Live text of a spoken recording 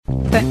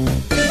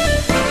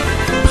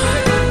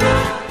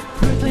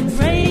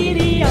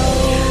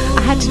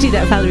do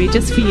that, Valerie,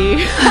 just for you.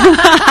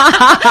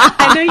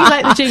 I know you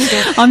like the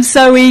jingle. I'm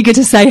so eager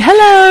to say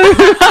hello.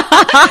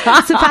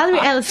 So Valerie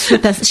Ellis is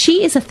with us.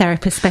 She is a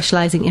therapist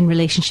specialising in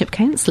relationship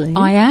counselling.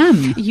 I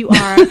am. You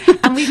are.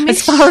 And we've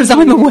missed as far as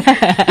I'm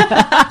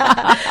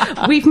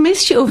aware. We've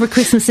missed you over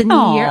Christmas and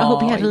New Year. I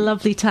hope you had a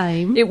lovely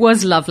time. It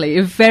was lovely.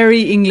 A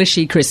very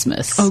Englishy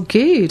Christmas. Oh,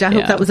 good. I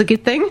hope that was a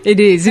good thing. It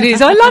is.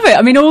 I love it.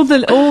 I mean, all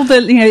the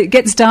it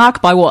gets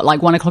dark by what,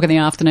 like 1 o'clock in the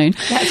afternoon?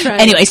 That's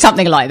right. Anyway,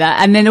 something like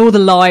that. And then all the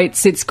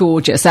lights, it's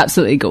gorgeous.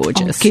 Absolutely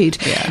gorgeous. Oh, good.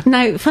 Yeah.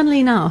 Now, funnily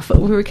enough,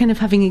 we were kind of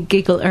having a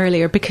giggle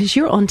earlier because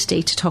you're on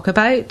today to talk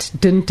about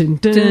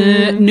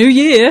New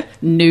Year,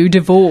 new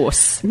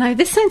divorce. Now,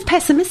 this sounds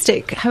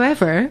pessimistic.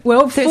 However,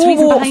 well, there's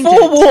reason behind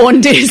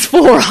forewarned is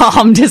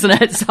forearmed, isn't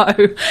it? So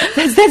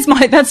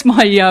that's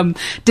my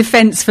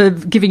defence for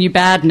giving you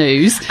bad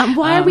news. And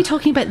why are we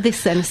talking about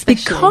this then,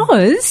 especially?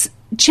 Because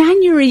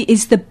January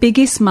is the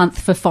biggest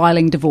month for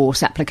filing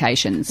divorce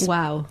applications.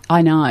 Wow.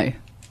 I know.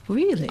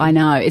 Really? I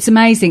know. It's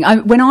amazing.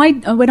 When I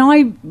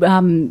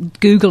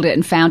Googled it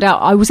and found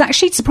out, I was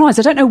actually surprised.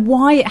 I don't know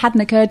why it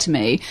hadn't occurred to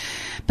me,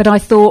 but I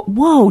thought,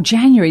 whoa,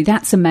 January,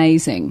 that's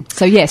amazing.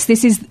 So, yes,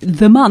 this is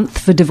the month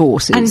for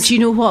divorces. And do you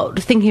know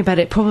what? Thinking about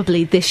it,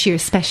 probably this year,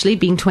 especially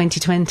being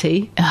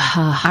 2020,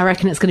 I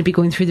reckon it's going to be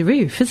going through the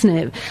roof, isn't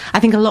it? I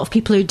think a lot of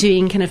people are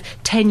doing kind of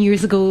 10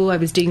 years ago, I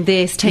was doing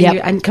this, 10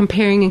 years, and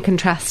comparing and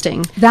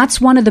contrasting.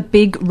 That's one of the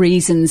big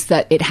reasons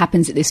that it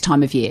happens at this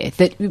time of year.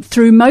 That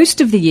through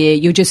most of the year,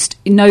 you're just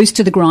nose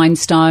to the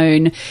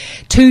grindstone,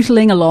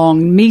 tootling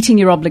along, meeting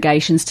your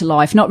obligations to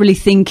life, not really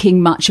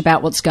thinking much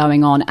about what's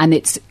going on. And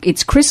it's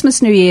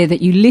Christmas, New Year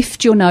that you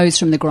lift your nose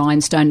from the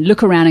grindstone,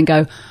 look around and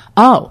go,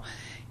 oh,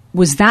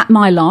 was that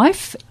my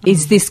life?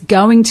 Is this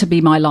going to be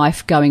my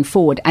life going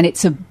forward? And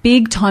it's a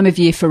big time of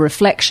year for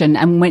reflection.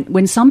 And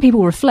when some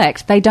people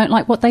reflect, they don't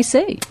like what they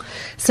see.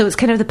 So it's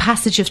kind of the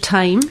passage of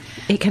time.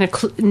 It kind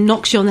of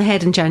knocks you on the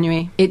head in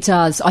January. It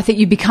does. I think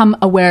you become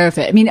aware of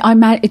it. I mean,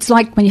 it's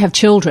like when you have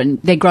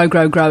children, they grow,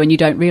 and you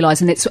don't realise.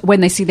 And it's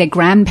when they see their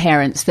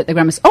grandparents that their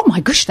grandmas, oh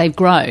my gosh, they've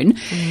grown.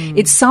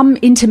 It's some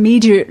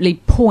intermediary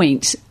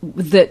point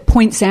that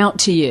points out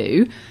to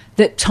you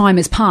that time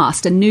has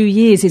passed, and New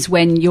Year's is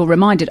when you're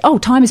reminded, oh,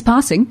 time is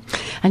passing.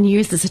 And New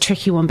Year's is a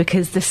tricky one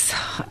because it's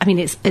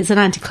an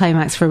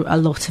anticlimax for a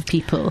lot of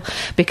people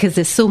because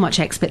there's so much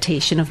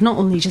expectation of not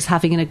only just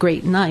having a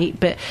great night,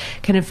 but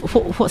kind of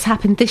what's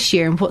happened this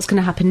year and what's going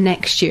to happen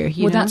next year.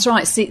 You know? That's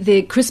right. See,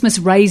 the Christmas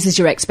raises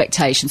your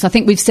expectations. I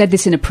think we've said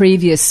this in a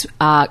previous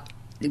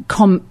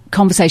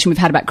conversation we've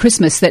had about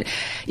Christmas, that,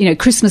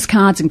 Christmas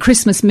cards and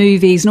Christmas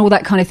movies and all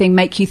that kind of thing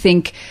make you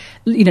think,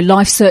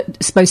 life's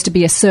supposed to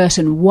be a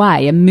certain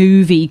way, a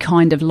movie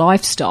kind of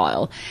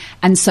lifestyle.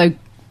 And so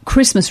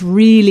Christmas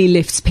really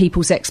lifts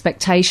people's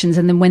expectations,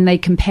 and then when they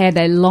compare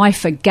their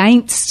life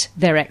against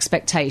their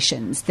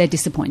expectations, they're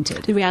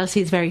disappointed. The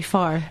reality is very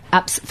far.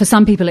 For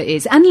some people it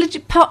is, and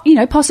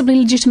possibly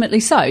legitimately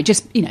so.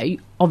 Just,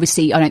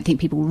 obviously I don't think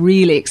people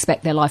really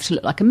expect their life to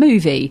look like a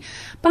movie,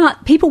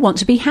 but people want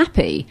to be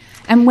happy.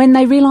 And when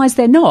they realise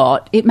they're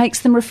not, it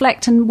makes them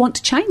reflect and want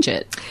to change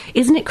it.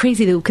 Isn't it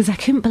crazy though? Because I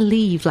couldn't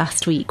believe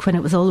last week when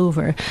it was all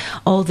over,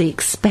 all the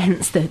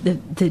expense, the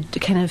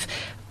kind of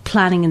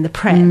planning and the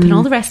prep and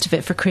all the rest of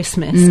it for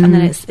Christmas, and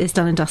then it's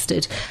done and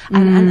dusted,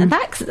 and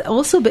that's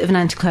also a bit of an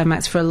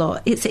anticlimax for a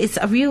lot. It's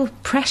a real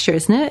pressure,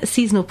 isn't it? A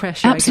seasonal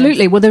pressure.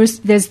 Absolutely. Well, there's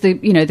the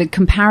the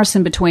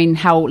comparison between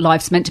how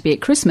life's meant to be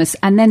at Christmas,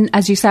 and then,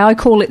 as you say, I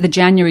call it the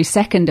January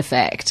 2nd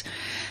effect.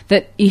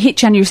 That you hit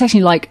January 2nd,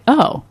 you're like,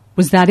 oh,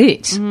 was that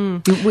it?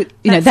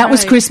 That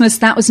was Christmas,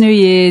 that was New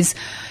Year's.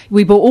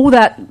 We bought all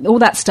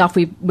that stuff.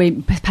 We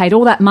paid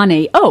all that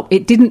money. Oh,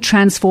 it didn't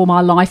transform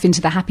our life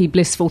into the happy,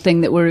 blissful thing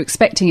that we were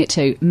expecting it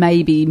to.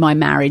 Maybe my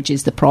marriage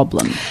is the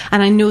problem.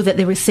 And I know that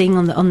they were saying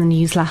on the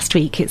news last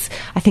week.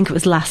 I think it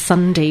was last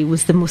Sunday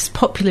was the most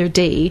popular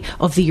day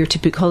of the year to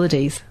book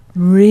holidays.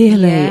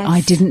 Really? Yes.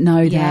 I didn't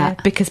know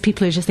that. Because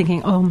people are just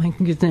thinking, oh my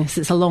goodness,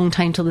 it's a long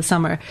time till the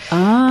summer.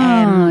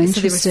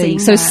 Interesting.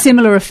 So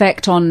similar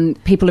effect on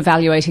people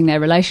evaluating their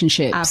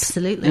relationships.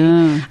 Absolutely.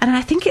 And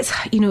I think it's,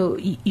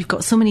 you've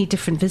got so many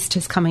different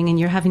visitors coming and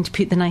you're having to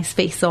put the nice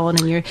face on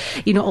and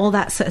you're, all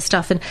that sort of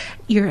stuff. And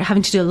you're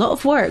having to do a lot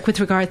of work with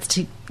regards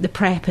to the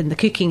prep and the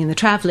cooking and the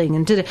travelling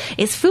and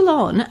it's full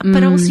on,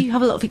 but also you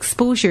have a lot of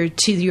exposure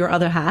to your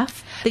other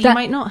half that you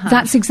might not have.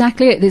 That's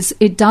exactly it.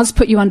 It does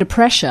put you under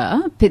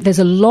pressure. There's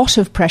a lot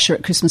of pressure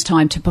at Christmas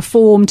time to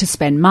perform, to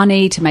spend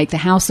money, to make the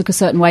house look a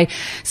certain way.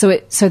 So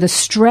the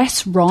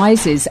stress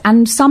rises,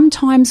 and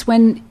sometimes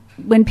when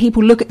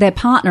people look at their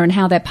partner and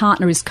how their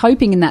partner is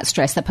coping in that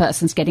stress, that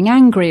person's getting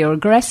angry or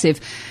aggressive,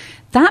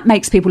 that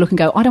makes people look and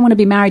go, I don't want to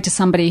be married to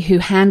somebody who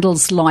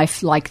handles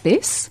life like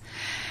this.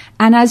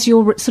 And as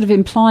you're sort of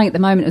implying at the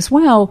moment as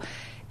well,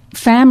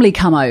 family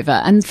come over,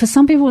 and for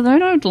some people they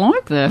don't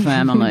like their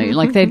family.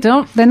 Like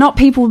they're not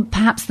people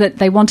perhaps that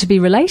they want to be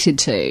related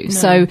to. No.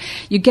 So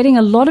you're getting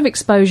a lot of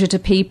exposure to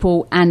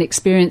people and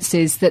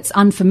experiences that's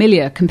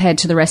unfamiliar compared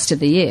to the rest of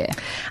the year.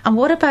 And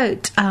what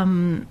about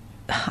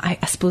I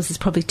suppose it's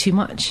probably too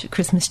much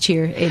Christmas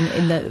cheer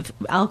in the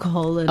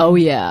alcohol. And oh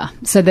yeah.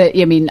 So that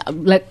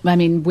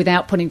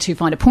without putting too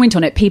fine a point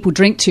on it, people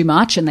drink too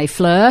much and they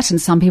flirt,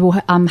 and some people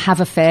have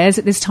affairs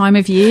at this time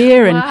of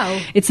year,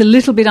 and it's a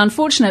little bit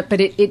unfortunate.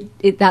 But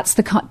that's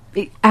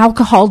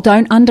alcohol.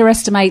 Don't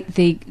underestimate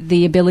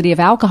the ability of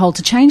alcohol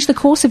to change the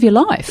course of your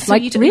life. So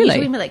like really, you're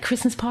talking about like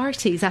Christmas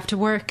parties after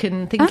work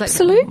and things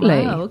Absolutely.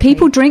 like that. Wow, okay.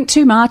 People drink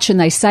too much and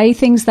they say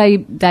things they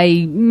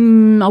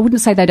I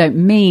wouldn't say they don't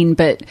mean,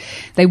 but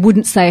they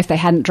wouldn't say if they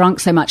hadn't drunk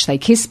so much. They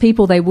kiss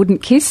people they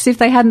wouldn't kiss if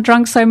they hadn't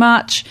drunk so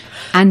much,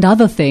 and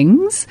other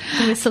things.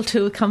 The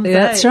mistletoe comes out.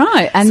 That's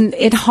right. And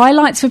it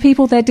highlights for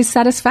people their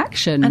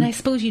dissatisfaction. And I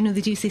suppose, they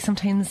do say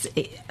sometimes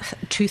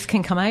truth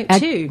can come out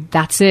too.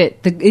 That's it.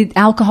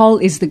 Alcohol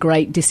is the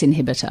great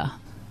disinhibitor.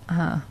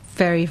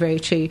 Very, very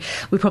true.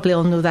 We probably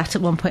all know that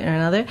at one point or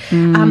another.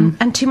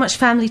 And too much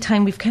family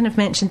time, we've kind of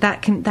mentioned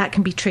that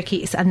can be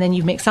tricky. And then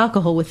you mix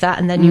alcohol with that,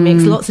 and then you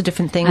mix lots of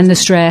different things. And the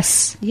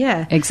stress.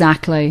 Yeah.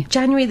 Exactly.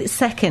 January the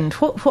 2nd,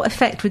 what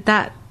effect would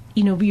that,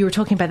 you were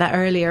talking about that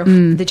earlier,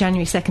 the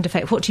January 2nd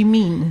effect. What do you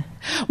mean?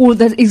 Well,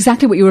 that's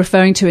exactly what you're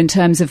referring to in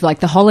terms of like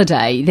the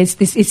holiday. It's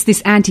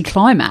this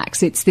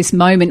anticlimax. It's this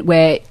moment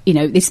where,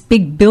 this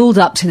big build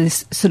up to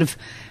this sort of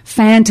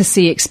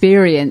fantasy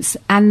experience,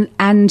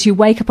 and you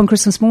wake up on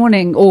Christmas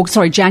morning,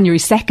 January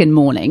 2nd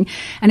morning,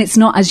 and it's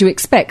not as you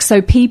expect.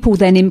 So people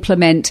then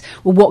implement,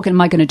 well, what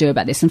am I going to do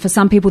about this? And for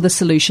some people, the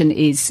solution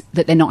is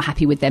that they're not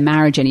happy with their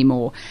marriage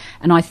anymore.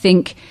 And I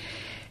think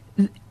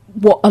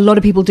what a lot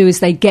of people do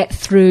is they get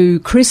through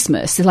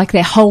Christmas. They're like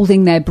they're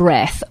holding their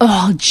breath.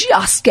 Oh,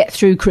 just get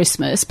through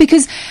Christmas.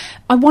 Because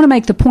I want to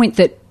make the point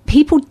that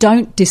people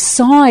don't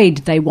decide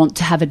they want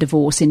to have a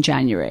divorce in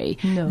January.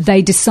 No.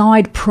 They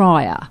decide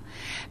prior.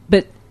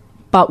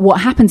 But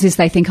what happens is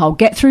they think, I'll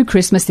get through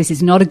Christmas. This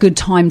is not a good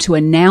time to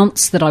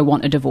announce that I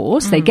want a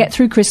divorce. They get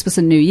through Christmas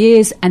and New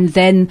Year's, and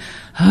then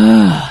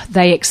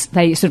they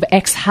sort of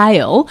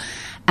exhale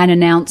and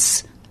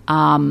announce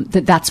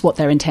that's what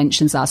their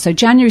intentions are. So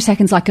January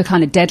 2nd is like a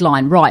kind of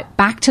deadline. Right,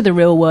 back to the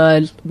real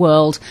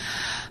world.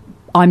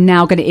 I'm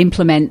now going to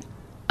implement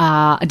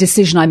a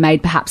decision I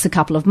made perhaps a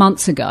couple of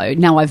months ago.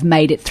 Now I've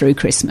made it through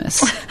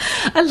Christmas.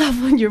 I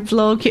love on your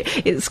blog,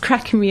 it's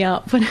cracking me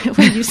up when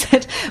you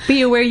said,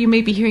 be aware you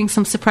may be hearing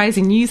some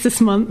surprising news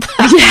this month.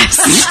 Yes.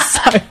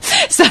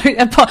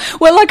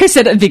 Well, like I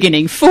said at the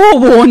beginning,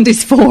 forewarned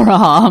is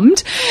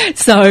forearmed.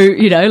 So,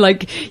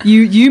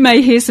 you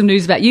may hear some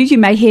news about you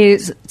may hear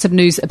some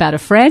news about a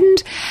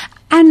friend.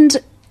 And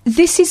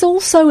this is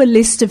also a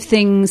list of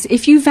things,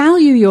 if you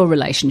value your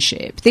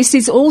relationship, this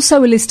is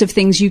also a list of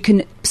things you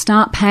can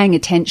start paying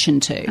attention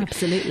to.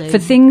 Absolutely. For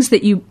things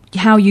that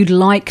how you'd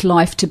like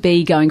life to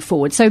be going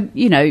forward. So,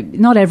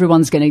 not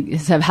everyone's going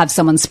to have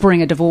someone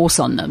spring a divorce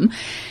on them.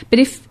 But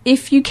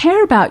if you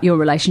care about your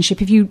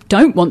relationship, if you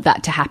don't want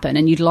that to happen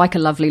and you'd like a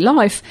lovely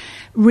life,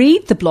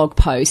 read the blog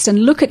post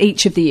and look at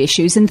each of the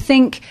issues and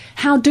think,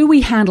 how do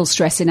we handle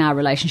stress in our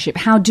relationship?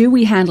 How do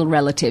we handle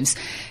relatives?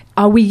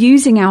 Are we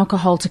using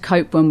alcohol to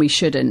cope when we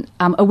shouldn't?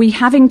 Are we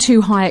having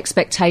too high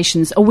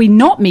expectations? Are we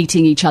not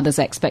meeting each other's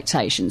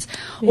expectations?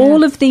 Yeah.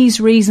 All of these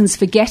reasons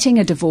for getting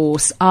a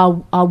divorce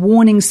are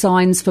warning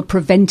signs for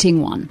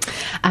preventing one.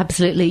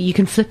 Absolutely. You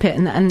can flip it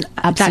and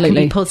that can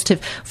be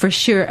positive for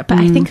sure. But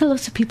I think a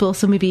lot of people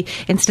also maybe,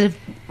 instead of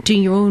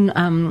doing your own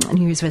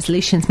New Year's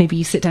resolutions, maybe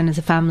you sit down as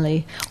a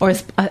family or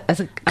as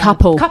a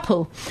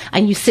couple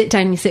and you sit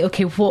down and you say,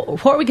 okay,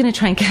 what are we going to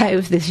try and get out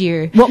of this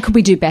year? What could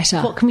we do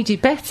better? What can we do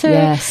better?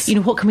 Yes.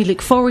 What can we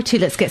look forward to?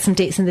 Let's get some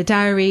dates in the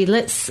diary.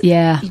 Let's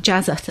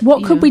jazz it.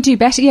 What could we do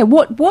better? Yeah.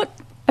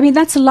 I mean,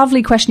 that's a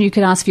lovely question you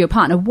could ask for your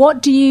partner.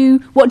 What did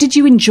you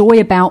enjoy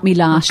about me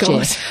last year?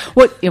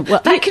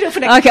 That could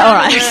open a okay, all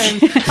right.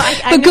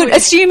 But good,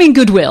 assuming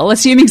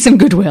some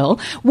goodwill.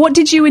 What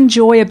did you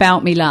enjoy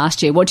about me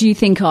last year? What do you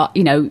think are,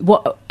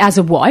 what as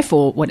a wife,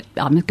 or what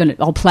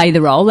I'll play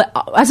the role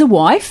as a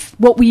wife.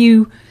 What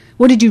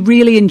did you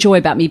really enjoy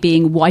about me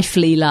being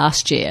wifely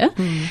last year?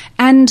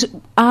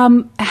 And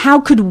how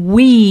could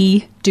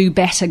we do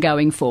better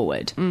going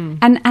forward?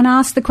 And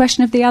ask the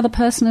question of the other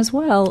person as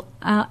well.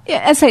 As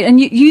I say, and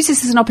use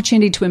this as an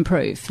opportunity to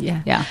improve.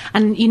 Yeah.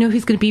 And you know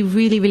who's going to be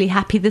really, really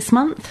happy this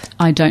month?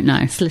 I don't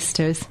know.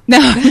 Solicitors. No,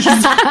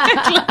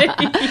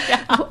 exactly.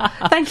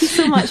 Thank you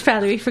so much,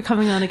 Valerie, for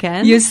coming on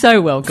again. You're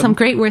so welcome. Some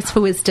great words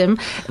for wisdom.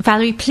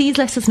 Valerie, please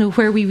let us know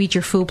where we read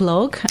your full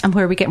blog and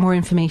where we get more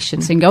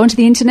information. So you can go onto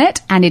the internet,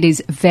 and it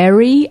is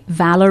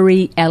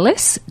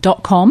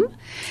veryvalerieellis.com.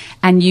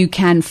 And you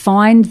can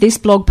find this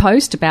blog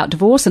post about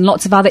divorce and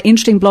lots of other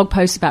interesting blog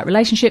posts about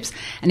relationships.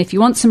 And if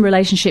you want some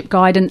relationship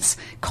guidance,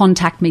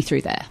 contact me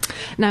through there.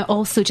 Now,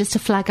 also, just to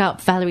flag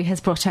up, Valerie has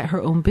brought out her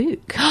own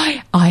book.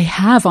 I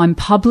have. I'm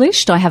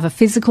published. I have a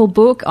physical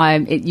book.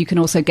 You can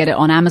also get it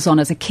on Amazon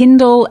as a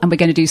Kindle. And we're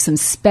going to do some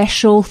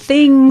special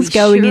things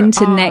going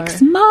into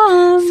next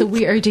month. So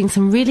we are doing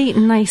some really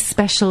nice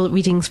special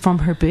readings from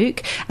her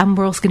book. And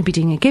we're also going to be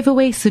doing a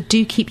giveaway. So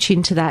do keep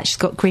tuned to that. She's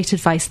got great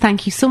advice.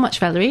 Thank you so much,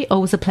 Valerie.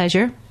 Always a pleasure.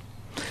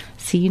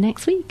 See you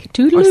next week.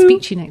 Toodaloo. Or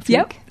speak to you next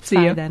week.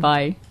 See you then.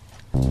 Bye.